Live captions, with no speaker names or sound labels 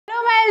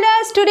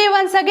today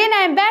once again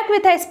I am back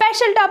with a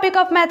special topic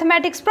of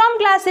mathematics from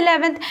class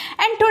 11th,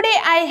 and today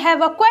I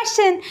have a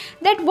question.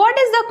 That what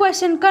is the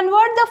question?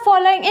 Convert the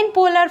following in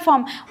polar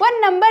form.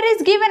 One number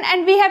is given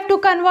and we have to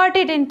convert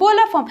it in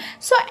polar form.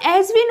 So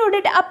as we know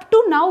that up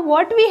to now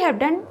what we have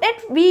done,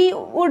 that we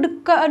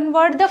would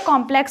convert the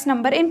complex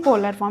number in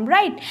polar form,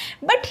 right?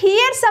 But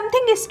here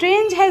something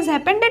strange has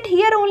happened, that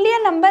here only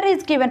a number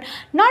is given,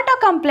 not a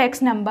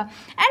complex number,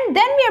 and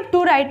then we have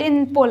to write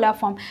in polar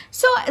form.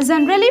 So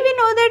generally we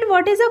know that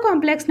what is a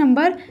complex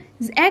number?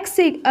 Z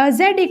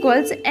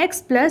equals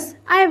x plus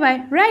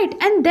iy, right?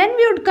 And then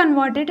we would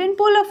convert it in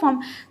polar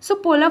form. So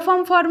polar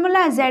form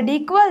formula, z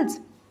equals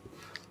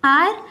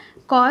r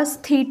cos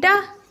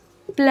theta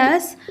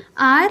plus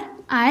r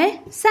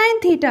I sin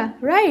theta,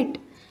 right?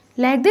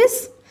 Like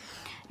this.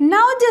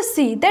 Now just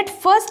see that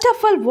first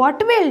of all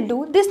what we'll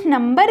do, this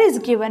number is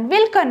given,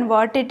 we'll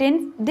convert it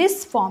in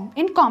this form,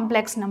 in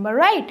complex number,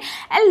 right?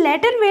 And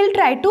later we'll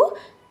try to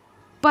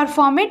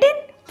perform it in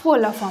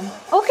polar form.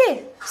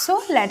 Okay,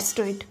 so let's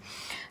do it.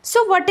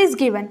 So what is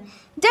given?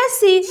 Just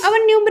see,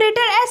 our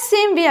numerator as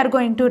same we are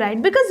going to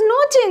write because no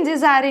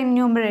changes are in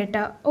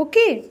numerator.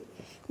 Okay,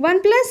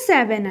 1 plus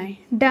 7i,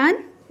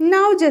 done.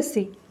 Now just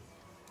see,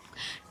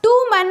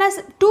 2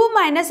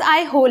 minus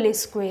I whole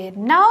square.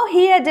 Now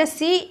here just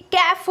see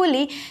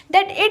carefully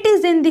that it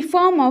is in the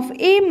form of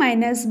a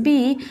minus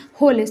b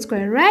whole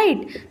square,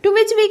 right? To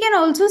which we can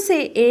also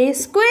say a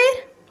square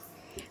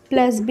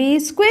plus b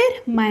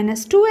square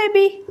minus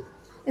 2ab.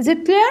 Is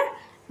it clear?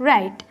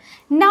 Right.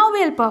 Now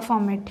we'll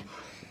perform it.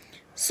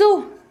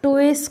 So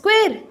 2a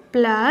square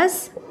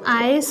plus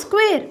I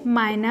square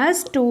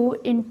minus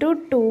 2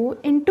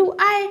 into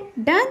I.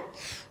 Done.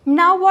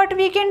 Now what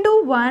we can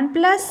do? 1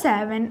 plus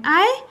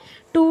 7i,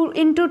 2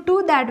 into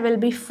 2, that will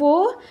be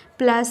 4,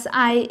 plus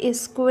I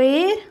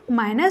square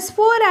minus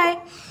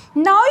 4i.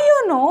 Now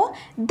you know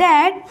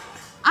that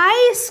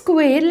I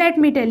square, let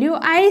me tell you,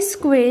 I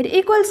square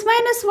equals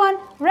minus 1,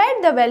 right?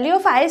 The value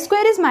of I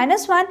square is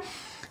minus 1.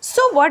 So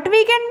what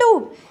we can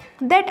do?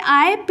 That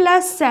I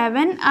plus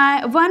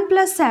 7i, 1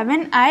 plus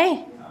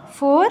 7i,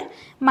 4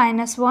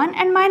 minus 1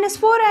 and minus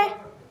 4i.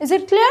 Is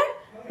it clear?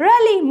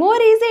 Really, more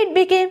easy it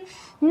became.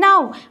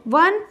 Now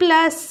 1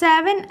 plus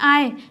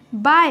 7i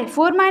by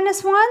 4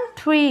 minus 1,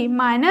 3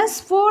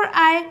 minus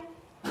 4i.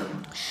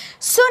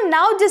 So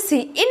now just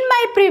see, in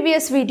my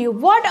previous video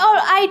what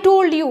I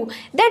told you,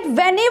 that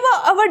whenever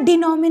our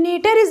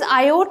denominator is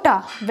iota,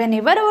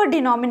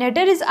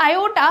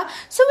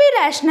 so we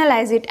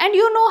rationalize it, and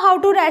you know how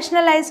to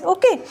rationalize.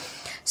 Okay,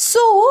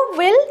 so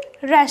we'll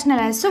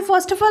rationalize. So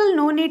first of all,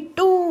 no need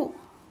to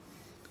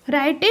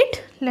write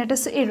it, let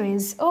us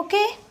erase.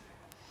 Okay,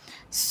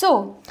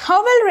 so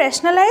how will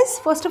rationalize?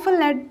 First of all,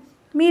 let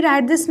me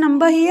write this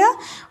number here,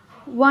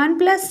 1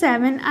 plus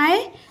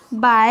 7i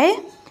by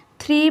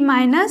 3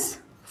 minus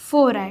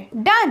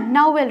 4i. Done.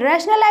 Now we'll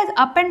rationalize,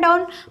 up and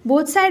down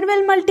both sides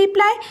will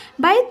multiply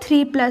by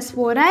 3 plus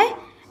 4i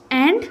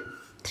and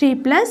 3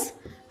 plus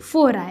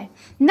 4i.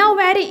 Now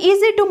very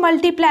easy to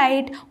multiply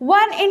it.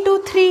 1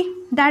 into 3,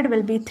 that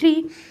will be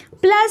 3,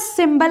 plus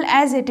symbol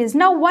as it is.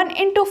 Now 1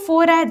 into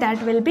 4i,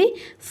 that will be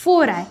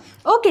 4i.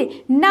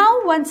 Okay,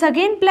 now once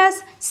again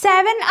plus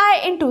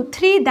 7i into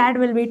 3, that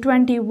will be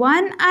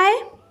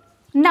 21i.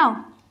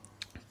 Now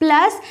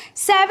plus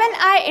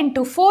 7i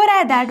into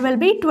 4i, that will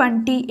be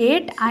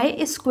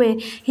 28i square.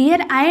 Here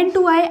I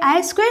into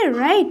I square,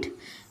 right?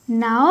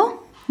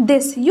 Now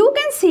this, you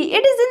can see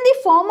it is in the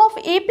form of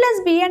a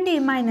plus b and a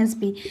minus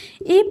b.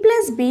 A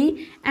plus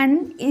b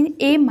and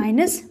a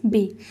minus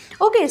b.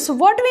 Okay, so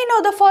what we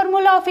know the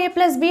formula of a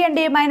plus b and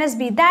a minus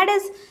b? That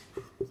is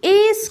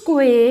a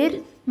square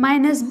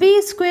minus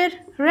b square,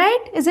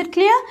 right? Is it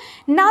clear?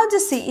 Now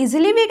just see,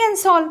 easily we can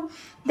solve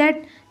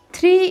that.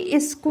 3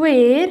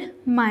 square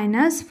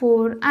minus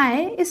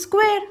 4i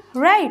square,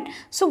 right?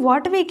 So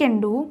what we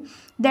can do,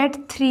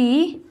 that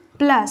 3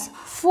 plus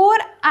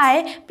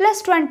 4i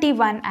plus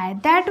 21i,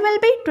 that will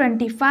be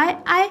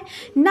 25i.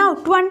 Now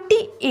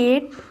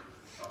 28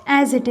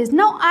 as it is.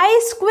 Now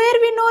I square,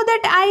 we know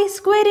that I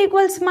square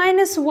equals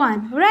minus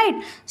 1,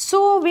 right?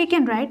 So we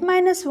can write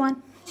minus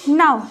 1.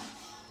 Now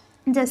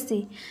just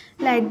see,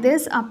 like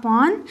this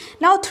upon,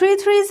 now 3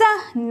 3s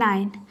are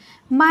 9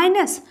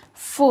 minus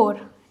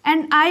 4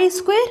 and I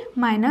square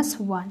minus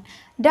 1.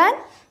 Done.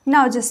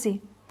 Now just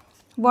see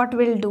what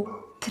we'll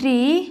do.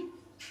 3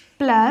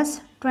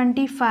 plus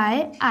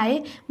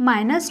 25i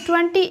minus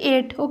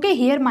 28. Okay,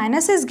 here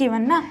minus is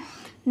given na.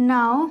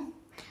 Now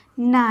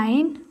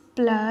 9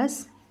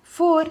 plus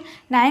 4.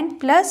 9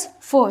 plus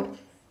 4.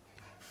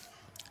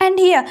 And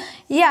here,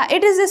 yeah,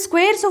 it is a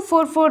square, so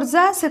 4 4s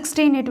are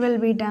 16, it will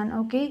be done.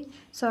 Okay,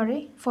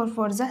 sorry, 4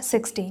 4s are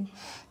 16.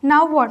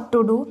 Now what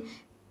to do?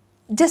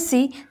 Just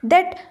see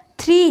that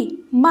 3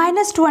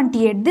 minus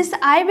 28, this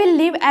I will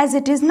leave as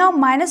it is. Now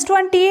minus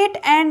 28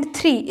 and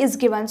 3 is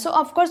given. So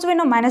of course we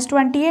know minus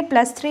 28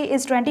 plus 3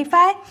 is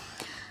 25.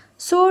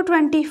 So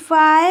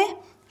 25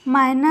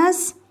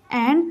 minus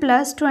and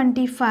plus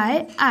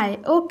 25i.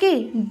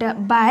 Okay,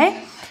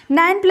 by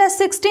 9 plus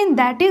 16,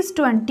 that is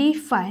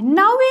 25.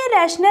 Now we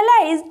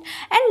rationalized,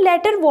 and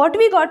later what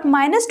we got?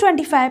 Minus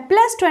 25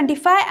 plus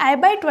 25i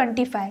by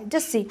 25.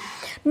 Just see.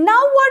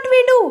 Now what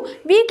we do?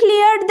 We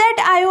cleared that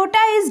iota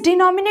is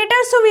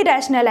denominator, so we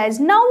rationalize.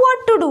 Now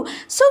what to do?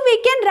 So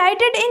we can write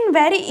it in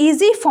very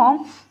easy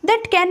form.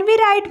 That can we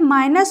write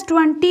minus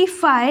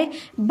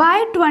 25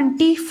 by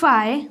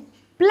 25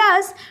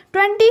 plus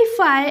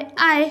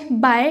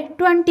 25i by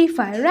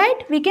 25,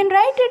 right? We can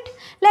write it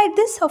like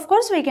this. Of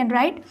course we can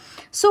write.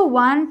 So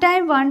one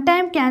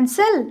time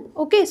cancel.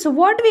 Okay, so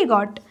what we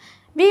got?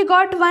 We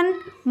got 1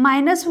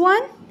 minus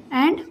 1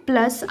 and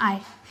plus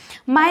I.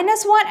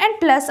 Minus 1 and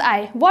plus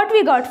I. What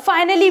we got?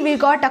 Finally we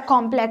got a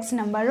complex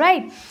number,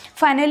 right?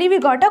 Finally we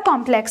got a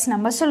complex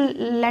number. So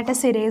let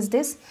us erase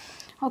this.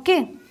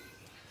 Okay.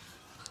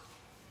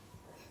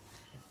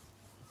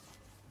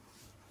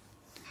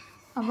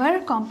 Our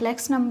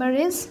complex number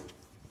is,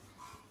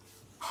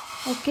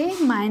 okay,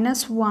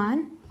 minus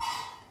 1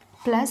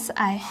 plus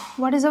I.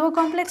 What is our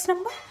complex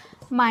number?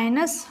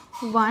 Minus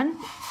 1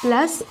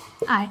 plus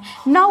I.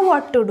 Now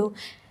what to do?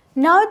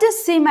 Now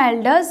just see, my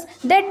elders,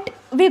 that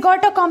we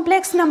got a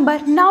complex number.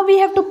 Now we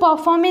have to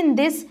perform in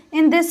this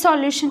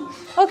solution.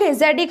 Okay,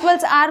 z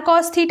equals r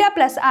cos theta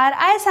plus r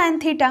I sin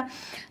theta.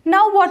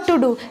 Now what to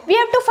do? We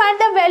have to find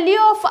the value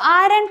of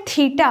r and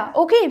theta.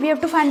 Okay, we have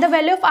to find the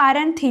value of r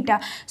and theta.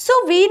 So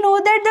we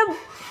know that the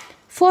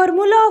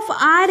formula of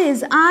r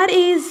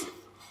is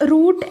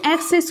root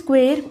x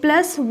square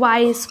plus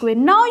y square.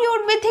 Now you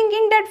would be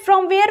thinking that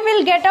from where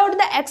we'll get out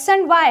the x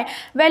and y,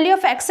 value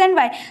of x and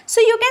y. So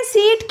you can see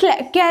it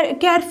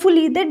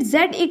carefully that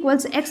z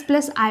equals x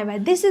plus iy.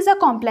 This is a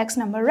complex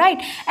number,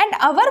 right? And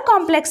our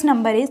complex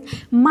number is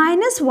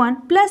minus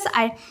 1 plus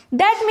I.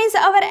 That means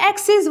our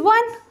x is 1,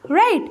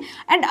 right?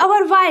 And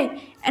our y,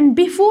 and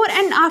before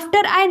and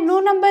after I,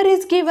 no number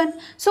is given.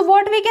 So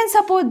what we can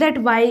suppose that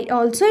y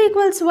also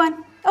equals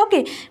 1.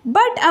 Okay,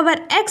 but our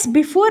x,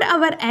 before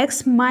our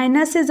x,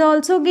 minus is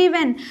also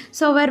given.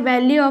 So our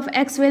value of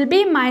x will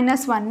be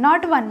minus 1,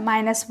 not 1,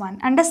 minus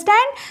 1.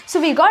 Understand? So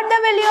we got the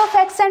value of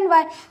x and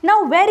y.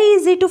 Now very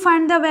easy to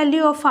find the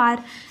value of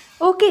r.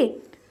 Okay,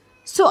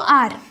 so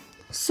r.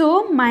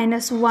 So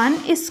minus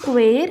 1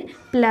 square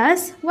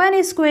plus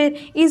 1 square.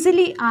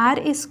 Easily r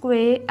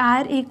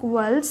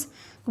equals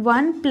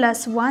 1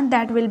 plus 1.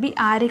 That will be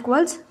r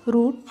equals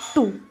root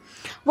 2.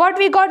 What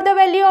we got the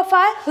value of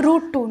r?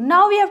 Root 2.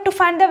 Now we have to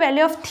find the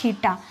value of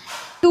theta.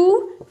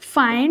 To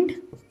find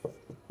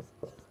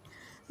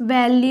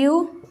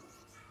value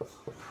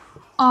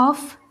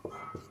of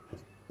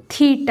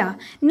theta.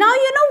 Now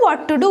you know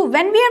what to do.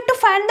 When we have to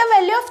find the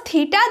value of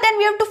theta, then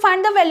we have to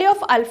find the value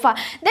of alpha.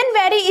 Then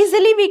very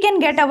easily we can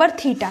get our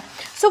theta.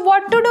 So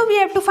what to do? We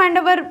have to find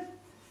our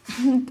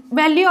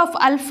value of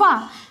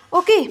alpha.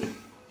 Okay.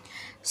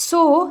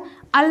 So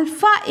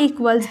alpha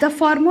equals, the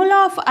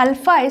formula of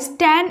alpha is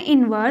tan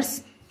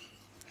inverse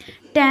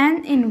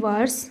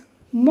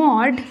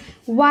mod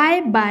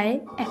y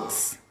by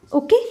x.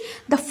 Okay,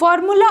 the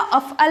formula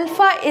of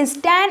alpha is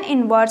tan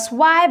inverse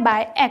y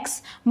by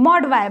x,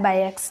 mod y by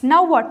x.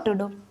 Now what to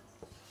do?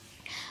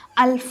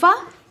 Alpha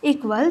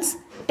equals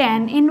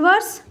tan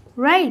inverse,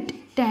 right?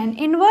 Tan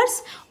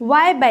inverse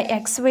y by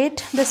x.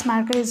 Wait, this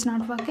marker is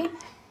not working.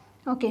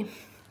 Okay.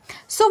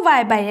 So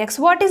y by x.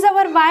 What is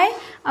our y?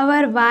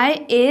 Our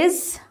y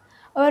is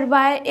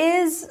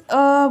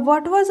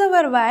what was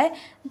our y?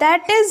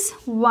 That is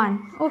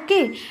 1.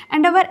 Okay,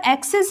 and our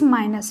x is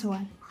minus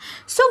 1.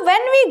 So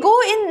when we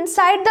go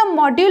inside the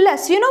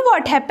modulus, you know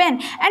what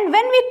happened? And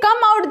when we come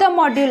out the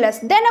modulus,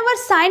 then our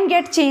sign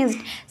get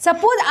changed.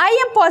 Suppose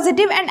I am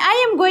positive and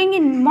I am going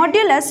in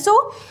modulus.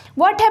 So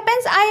what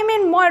happens?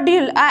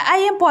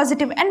 I am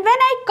positive, and when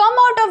I come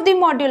out of the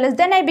modulus,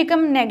 then I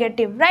become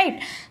negative,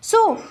 right?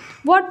 So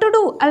what to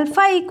do?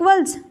 Alpha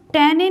equals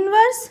tan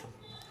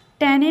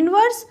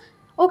inverse.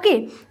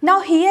 Okay,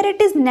 now here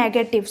it is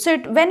negative. So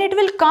when it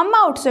will come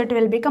out, so it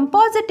will become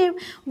positive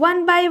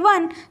 1 by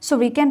 1. So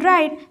we can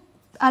write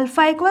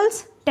alpha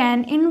equals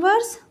tan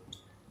inverse.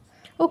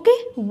 Okay,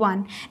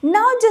 1.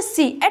 Now just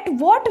see at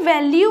what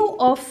value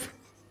of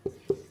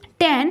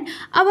 10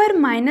 our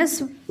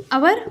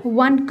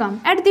 1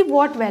 come, at the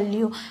what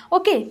value?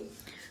 Okay,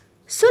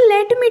 so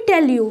let me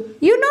tell you,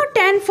 you know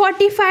tan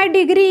 45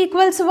 degree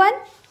equals 1.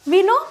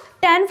 We know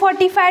tan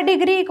 45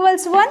 degree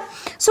equals 1.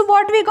 So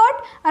what we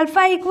got?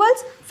 Alpha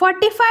equals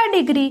 45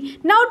 degree.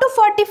 Now to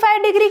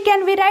 45 degree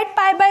can we write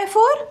pi by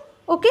 4?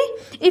 Okay,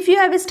 if you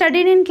have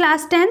studied in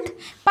class 10th,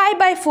 pi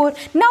by 4.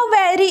 Now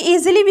very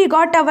easily we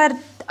got our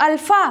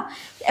alpha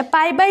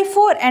pi by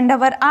 4 and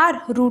our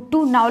r root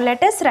 2. Now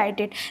let us write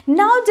it.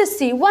 Now just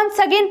see, once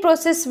again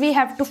process we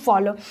have to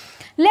follow.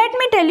 Let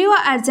me tell you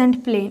a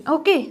adjacent plane.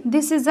 Okay,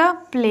 this is a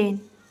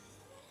plane.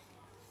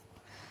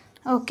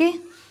 Okay,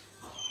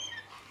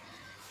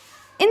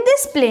 in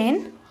this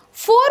plane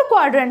 4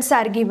 quadrants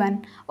are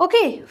given.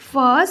 Okay,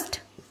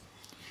 first,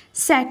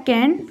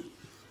 second,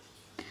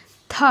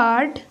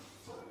 third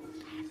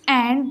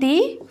and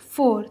the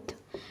fourth.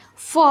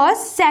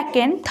 first,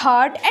 second,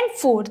 third and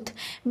fourth,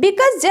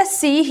 because just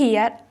see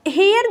here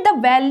the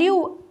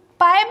value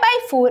pi by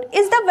 4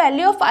 is the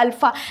value of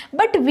alpha,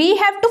 but we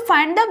have to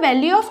find the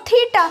value of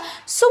theta.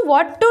 So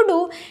what to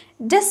do?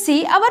 Just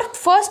see, our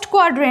first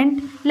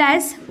quadrant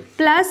lies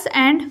plus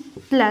and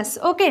plus,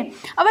 okay.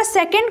 Our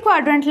second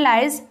quadrant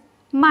lies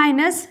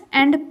minus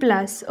and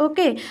plus,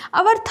 okay.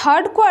 Our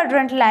third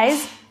quadrant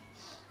lies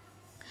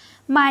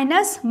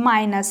minus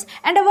minus,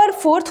 and our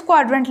fourth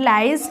quadrant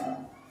lies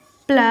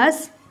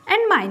plus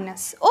and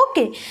minus,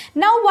 okay.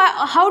 Now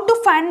how to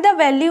find the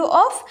value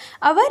of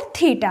our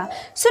theta?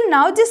 So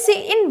now just see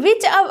in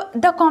which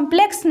the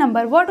complex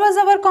number, what was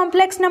our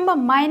complex number?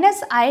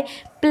 Minus I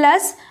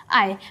plus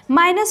I,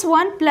 minus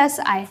 1 plus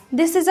I.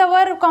 This is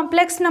our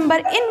complex number.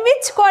 In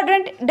which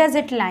quadrant does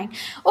it lie?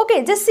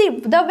 Okay, just see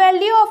the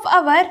value of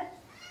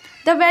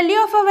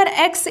our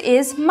x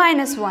is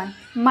minus 1,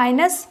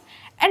 minus,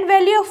 and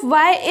value of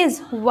y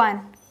is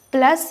 1,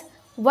 plus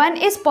 1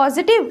 is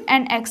positive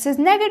and x is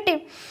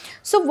negative.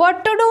 So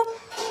what to do?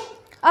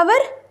 Our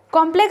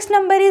complex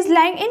number is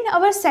lying in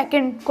our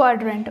second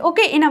quadrant,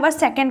 okay, in our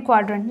second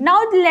quadrant. Now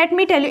let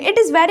me tell you, it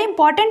is very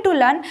important to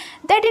learn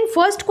that in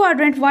first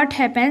quadrant what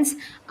happens?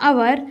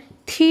 Our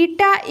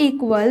theta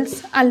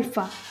equals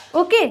alpha,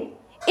 okay.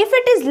 If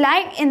it is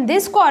lying in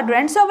this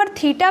quadrant, so our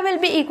theta will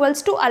be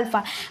equals to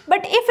alpha.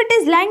 But if it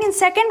is lying in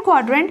second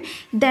quadrant,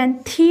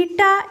 then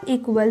theta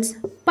equals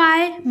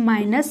pi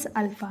minus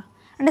alpha.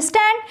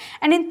 Understand?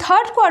 And in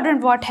third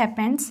quadrant what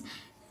happens?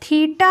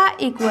 Theta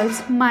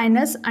equals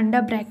minus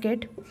under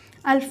bracket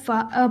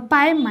alpha,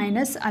 pi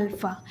minus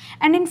alpha.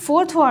 And in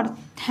fourth what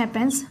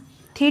happens?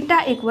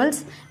 Theta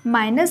equals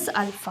minus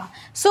alpha.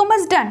 So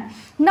much done.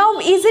 Now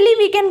easily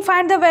we can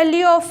find the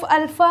value of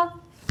alpha,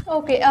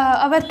 okay,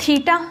 our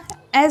theta,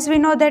 as we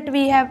know that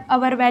we have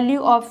our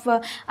value of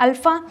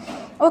alpha,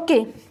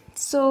 okay.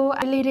 So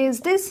I will erase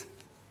this,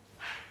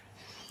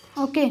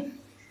 okay.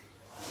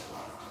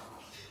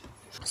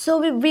 So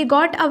we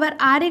got our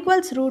r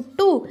equals root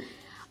 2,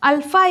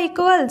 alpha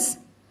equals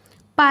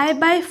pi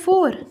by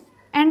 4,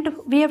 and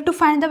we have to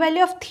find the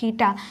value of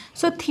theta.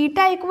 So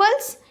theta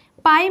equals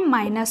pi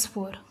minus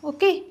 4,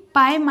 okay,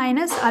 pi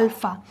minus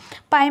alpha,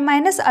 pi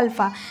minus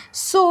alpha.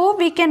 So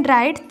we can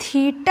write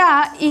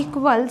theta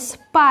equals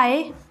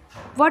pi.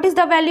 What is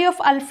the value of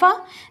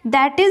alpha?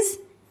 That is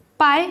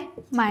pi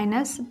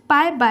minus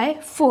pi by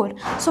 4.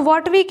 So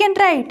what we can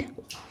write?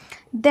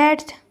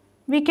 That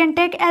we can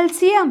take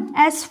LCM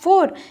as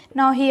 4.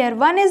 Now here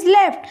 1 is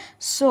left.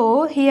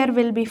 So here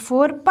will be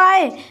 4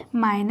 pi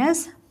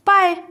minus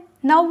pi.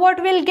 Now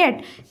what we'll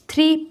get?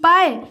 3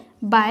 pi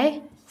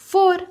by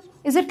 4.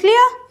 Is it clear?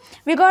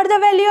 We got the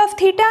value of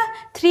theta,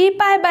 3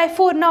 pi by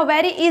 4. Now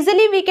very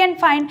easily we can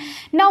find.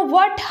 Now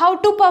how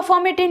to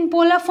perform it in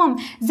polar form?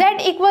 Z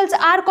equals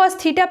r cos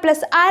theta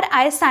plus r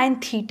I sin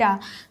theta.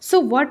 So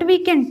what we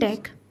can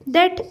take?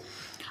 That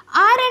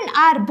r and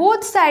r,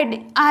 both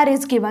side r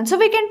is given. So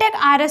we can take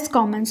r as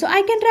common. So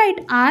I can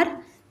write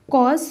r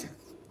cos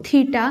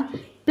theta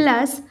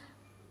plus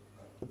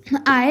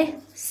I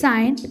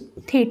sin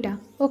theta,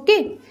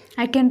 okay.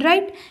 I can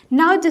write.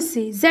 Now just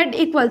see, z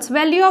equals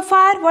value of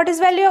r. What is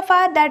value of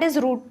r? That is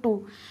root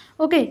 2.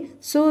 Okay,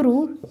 so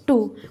root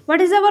 2.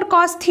 What is our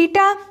cos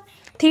theta?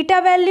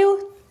 Theta value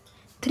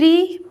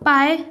 3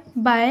 pi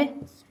by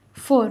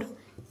 4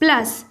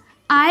 plus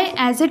I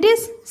as it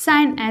is,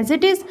 sin as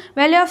it is.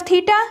 Value of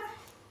theta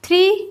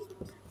 3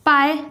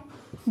 pi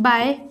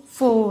by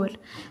 4.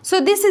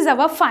 So this is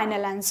our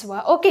final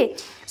answer, okay.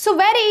 So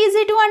very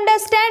easy to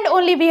understand,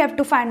 only we have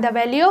to find the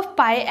value of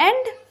pi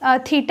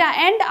and theta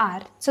and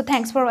r. So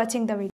thanks for watching the video.